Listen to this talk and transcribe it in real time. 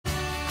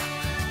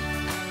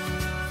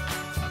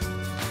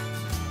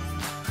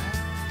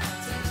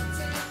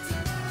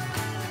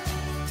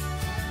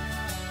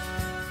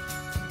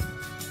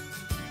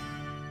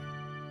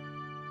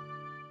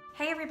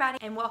everybody,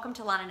 and welcome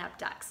to Linin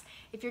Ducks.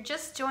 If you're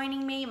just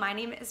joining me, my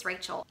name is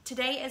Rachel.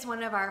 Today is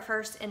one of our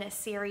first in a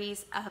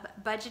series of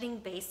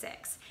budgeting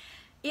basics.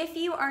 If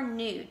you are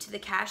new to the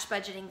cash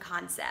budgeting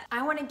concept,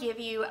 I want to give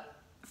you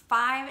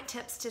 5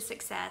 tips to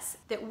success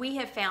that we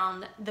have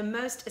found the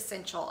most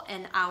essential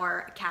in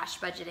our cash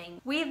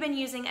budgeting. We have been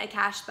using a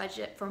cash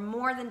budget for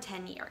more than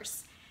 10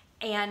 years.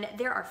 And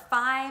there are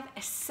 5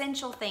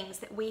 essential things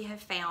that we have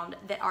found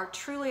that are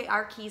truly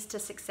our keys to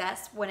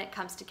success when it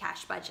comes to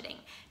cash budgeting.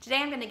 Today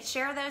I'm going to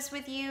share those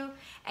with you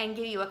and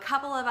give you a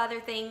couple of other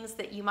things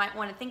that you might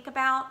want to think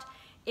about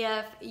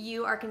if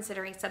you are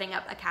considering setting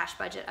up a cash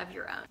budget of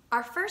your own.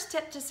 Our first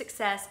tip to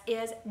success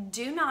is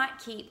do not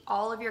keep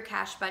all of your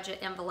cash budget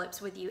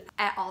envelopes with you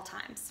at all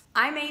times.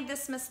 I made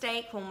this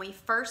mistake when we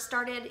first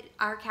started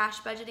our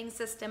cash budgeting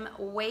system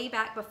way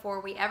back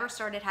before we ever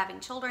started having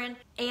children,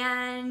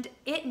 and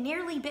it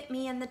nearly bit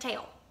me in the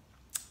tail.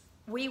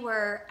 We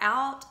were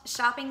out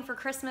shopping for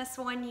Christmas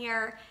one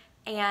year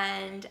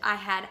and I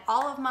had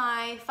all of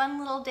my fun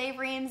little Dave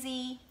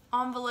Ramsey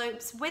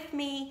envelopes with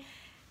me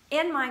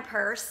in my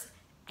purse,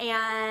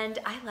 and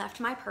I left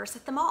my purse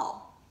at the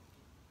mall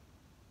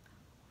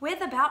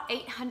with about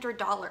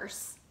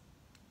 $800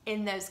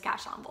 in those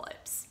cash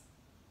envelopes.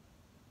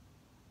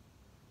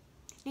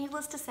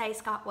 Needless to say,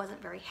 Scott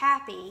wasn't very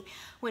happy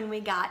when we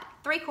got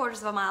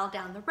 3/4 of a mile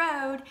down the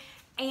road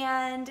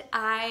and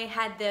I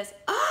had this,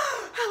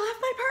 oh, I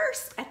left my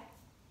purse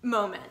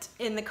moment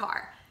in the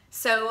car.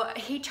 So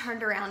he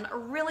turned around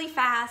really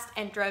fast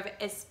and drove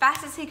as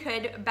fast as he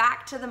could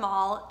back to the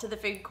mall, to the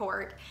food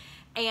court,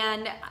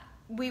 and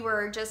we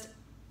were just,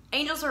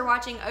 angels were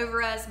watching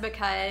over us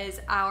because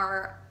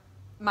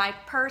my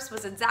purse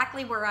was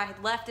exactly where I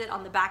had left it,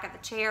 on the back of the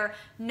chair.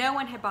 No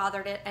one had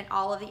bothered it, and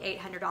all of the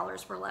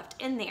 $800 were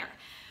left in there.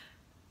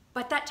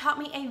 But that taught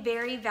me a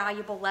very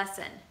valuable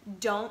lesson.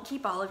 Don't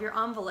keep all of your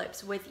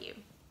envelopes with you.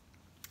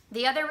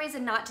 The other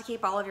reason not to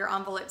keep all of your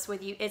envelopes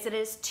with you is it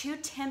is too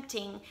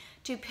tempting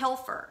to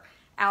pilfer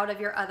out of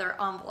your other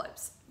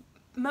envelopes.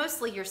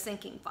 Mostly your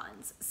sinking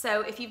funds.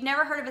 So if you've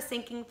never heard of a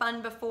sinking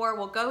fund before,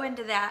 we'll go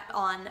into that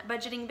on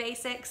budgeting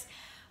basics,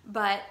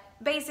 but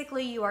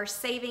basically you are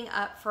saving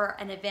up for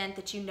an event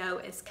that you know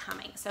is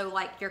coming. So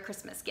like your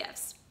Christmas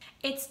gifts.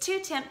 It's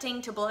too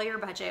tempting to blow your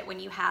budget when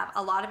you have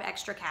a lot of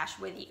extra cash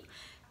with you.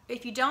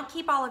 If you don't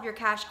keep all of your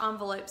cash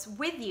envelopes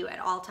with you at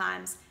all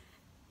times,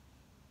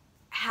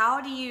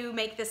 how do you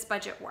make this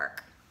budget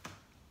work?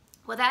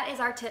 Well, that is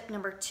our tip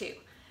number 2.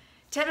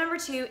 Tip number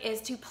 2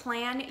 is to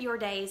plan your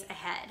days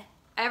ahead.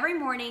 Every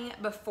morning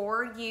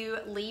before you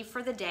leave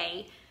for the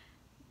day,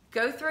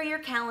 go through your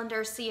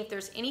calendar, see if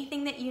there's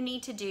anything that you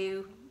need to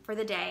do for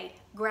the day.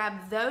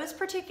 Grab those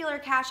particular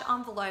cash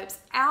envelopes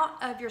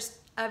out of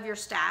your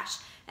stash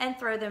and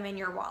throw them in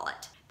your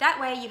wallet.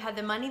 That way you have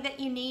the money that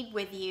you need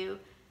with you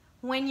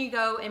when you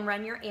go and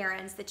run your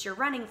errands that you're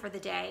running for the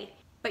day,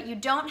 but you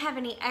don't have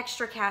any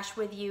extra cash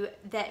with you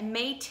that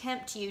may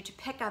tempt you to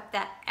pick up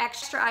that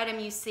extra item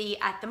you see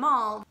at the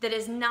mall that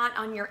is not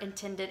on your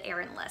intended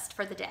errand list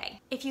for the day.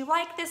 If you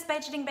like this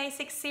Budgeting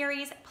Basics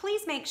series,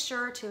 please make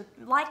sure to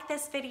like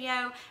this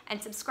video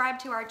and subscribe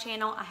to our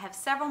channel. I have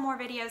several more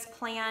videos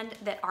planned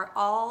that are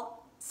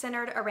all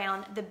centered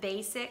around the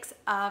basics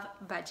of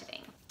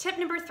budgeting. Tip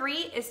number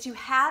 3 is to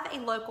have a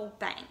local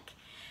bank.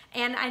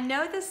 And I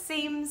know this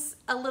seems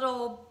a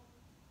little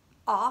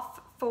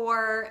off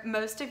for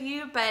most of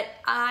you, but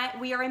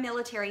we are a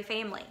military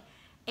family,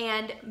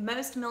 and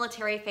most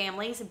military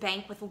families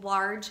bank with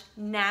large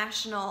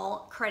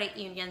national credit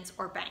unions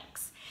or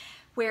banks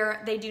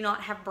where they do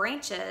not have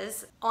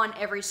branches on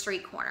every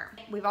street corner.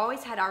 We've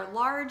always had our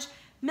large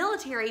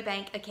military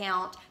bank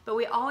account, but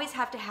we always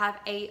have to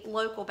have a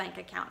local bank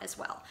account as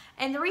well.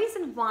 And the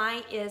reason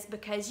why is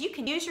because you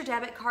can use your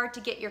debit card to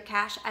get your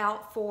cash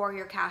out for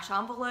your cash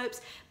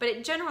envelopes, but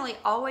it generally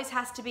always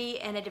has to be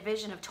in a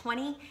division of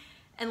 20,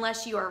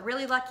 unless you are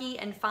really lucky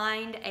and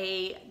find an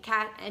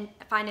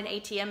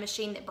ATM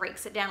machine that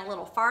breaks it down a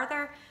little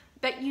farther.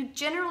 But you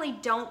generally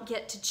don't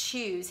get to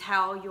choose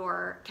how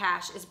your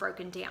cash is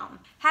broken down.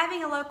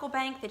 Having a local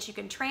bank that you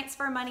can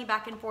transfer money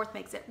back and forth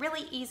makes it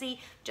really easy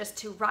just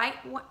to write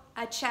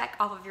a check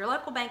off of your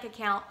local bank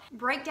account,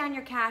 break down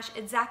your cash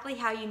exactly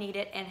how you need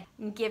it,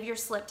 and give your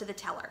slip to the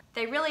teller.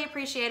 They really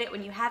appreciate it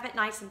when you have it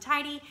nice and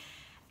tidy,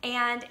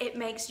 and it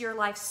makes your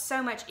life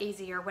so much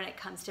easier when it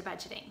comes to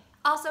budgeting.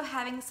 Also,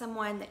 having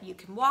someone that you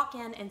can walk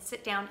in and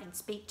sit down and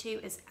speak to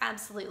is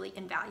absolutely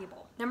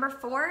invaluable. Number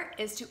 4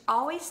 is to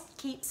always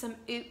keep some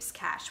oops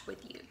cash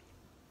with you.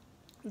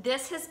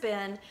 This has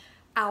been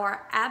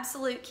our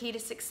absolute key to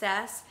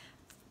success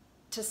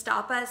to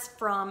stop us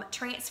from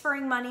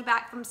transferring money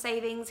back from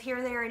savings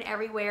here, there, and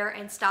everywhere,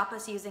 and stop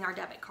us using our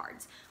debit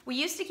cards. We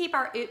used to keep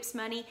our oops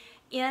money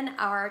in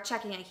our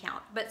checking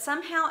account, but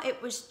somehow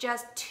it was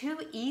just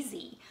too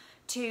easy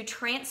to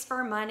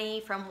transfer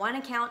money from one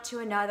account to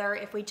another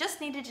if we just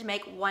needed to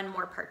make one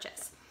more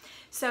purchase.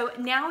 So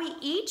now we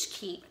each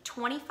keep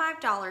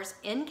 $25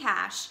 in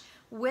cash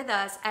with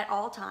us at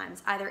all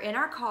times, either in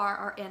our car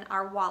or in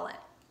our wallet.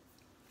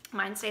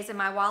 Mine stays in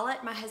my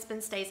wallet, my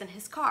husband stays in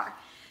his car.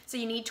 So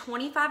you need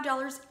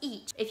 $25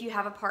 each if you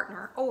have a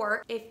partner,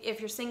 or if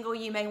you're single,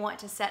 you may want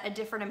to set a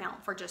different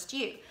amount for just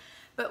you.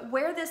 But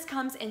where this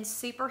comes in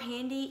super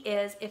handy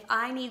is if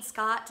I need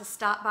Scott to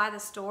stop by the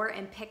store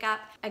and pick up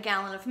a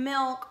gallon of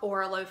milk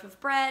or a loaf of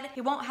bread,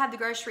 he won't have the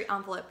grocery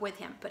envelope with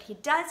him, but he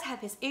does have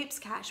his Oops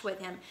cash with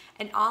him.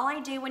 And all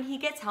I do when he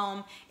gets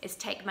home is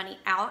take money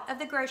out of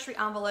the grocery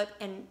envelope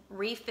and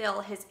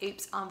refill his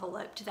Oops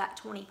envelope to that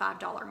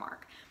 $25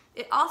 mark.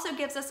 It also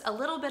gives us a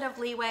little bit of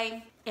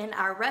leeway in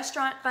our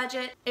restaurant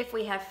budget if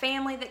we have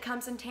family that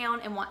comes in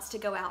town and wants to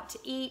go out to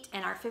eat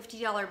and our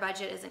 $50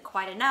 budget isn't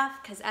quite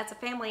enough, because as a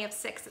family of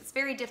 6, it's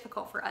very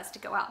difficult for us to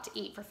go out to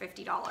eat for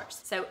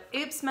 $50. So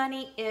Oops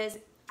money is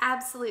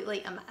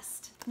absolutely a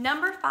must.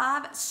 Number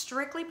 5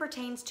 strictly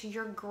pertains to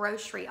your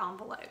grocery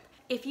envelope.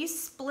 If you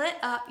split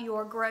up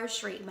your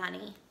grocery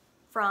money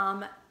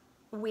from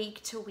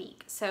week to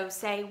week, so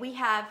say we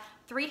have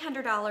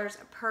 $300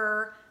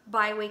 per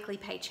bi-weekly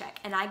paycheck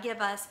and I give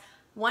us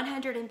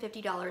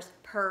 $150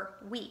 per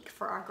week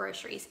for our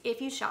groceries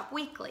if you shop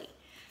weekly.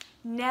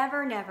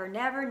 Never, never,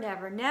 never,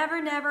 never,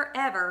 never, never,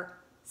 ever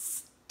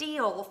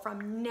steal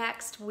from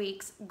next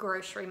week's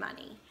grocery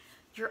money.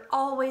 You're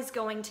always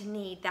going to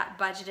need that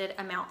budgeted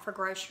amount for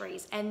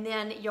groceries, and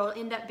then you'll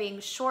end up being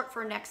short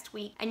for next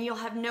week and you'll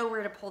have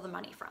nowhere to pull the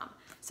money from.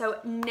 So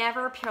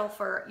never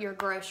pilfer your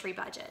grocery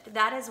budget.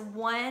 That is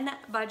one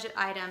budget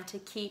item to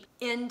keep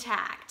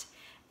intact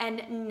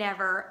and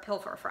never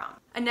pilfer from.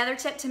 Another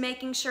tip to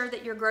making sure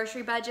that your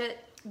grocery budget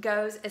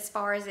goes as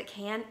far as it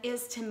can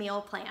is to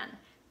meal plan.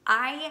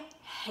 I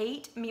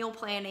hate meal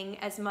planning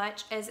as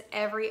much as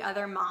every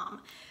other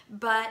mom,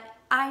 but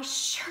I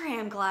sure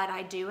am glad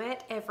I do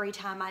it every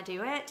time I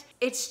do it.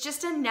 It's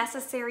just a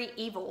necessary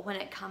evil when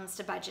it comes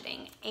to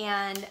budgeting,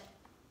 and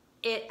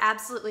it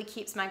absolutely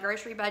keeps my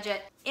grocery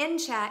budget in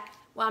check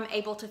while I'm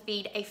able to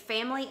feed a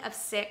family of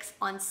 6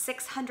 on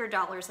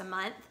 $600 a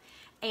month.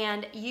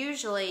 And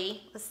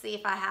usually, let's see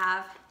if I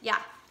have,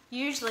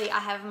 usually I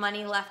have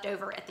money left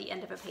over at the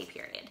end of a pay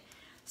period.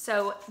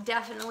 So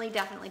definitely,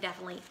 definitely,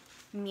 definitely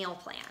meal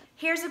plan.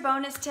 Here's a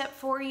bonus tip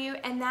for you,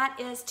 and that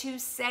is to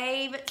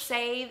save,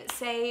 save,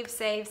 save,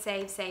 save,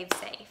 save, save,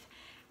 save.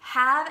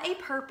 Have a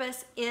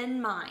purpose in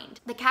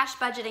mind. The cash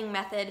budgeting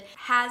method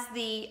has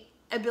the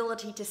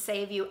ability to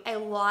save you a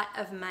lot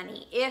of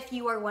money if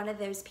you are one of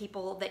those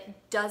people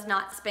that does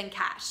not spend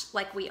cash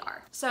like we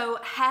are. So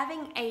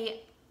having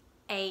a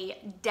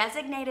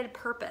designated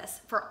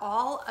purpose for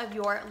all of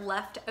your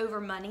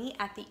leftover money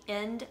at the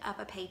end of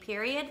a pay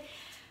period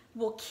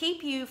will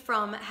keep you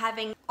from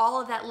having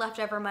all of that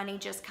leftover money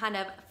just kind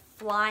of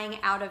flying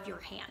out of your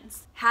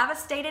hands. Have a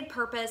stated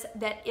purpose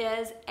that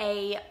is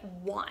a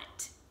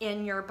want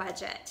in your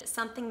budget,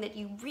 something that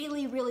you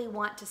really, really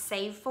want to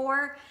save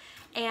for,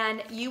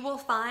 and you will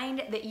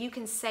find that you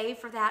can save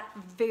for that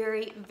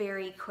very,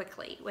 very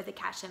quickly with the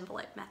cash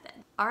envelope method.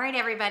 All right,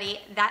 everybody,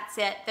 that's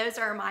it. Those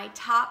are my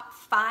top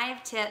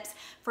 5 tips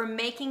for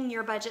making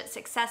your budget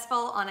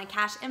successful on a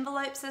cash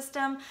envelope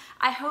system.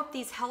 I hope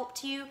these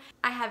helped you.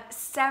 I have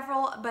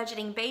several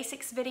budgeting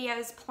basics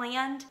videos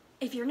planned.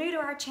 If you're new to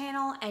our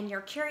channel and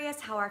you're curious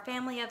how our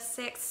family of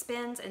 6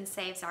 spends and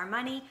saves our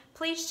money,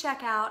 please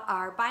check out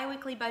our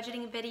bi-weekly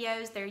budgeting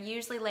videos. They're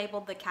usually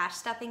labeled the cash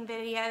stuffing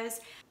videos.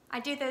 I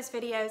do those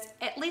videos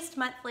at least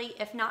monthly,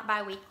 if not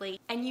bi-weekly,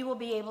 and you will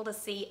be able to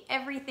see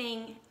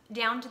everything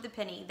down to the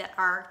penny that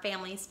our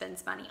family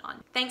spends money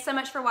on. Thanks so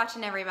much for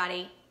watching,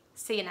 everybody.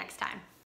 See you next time.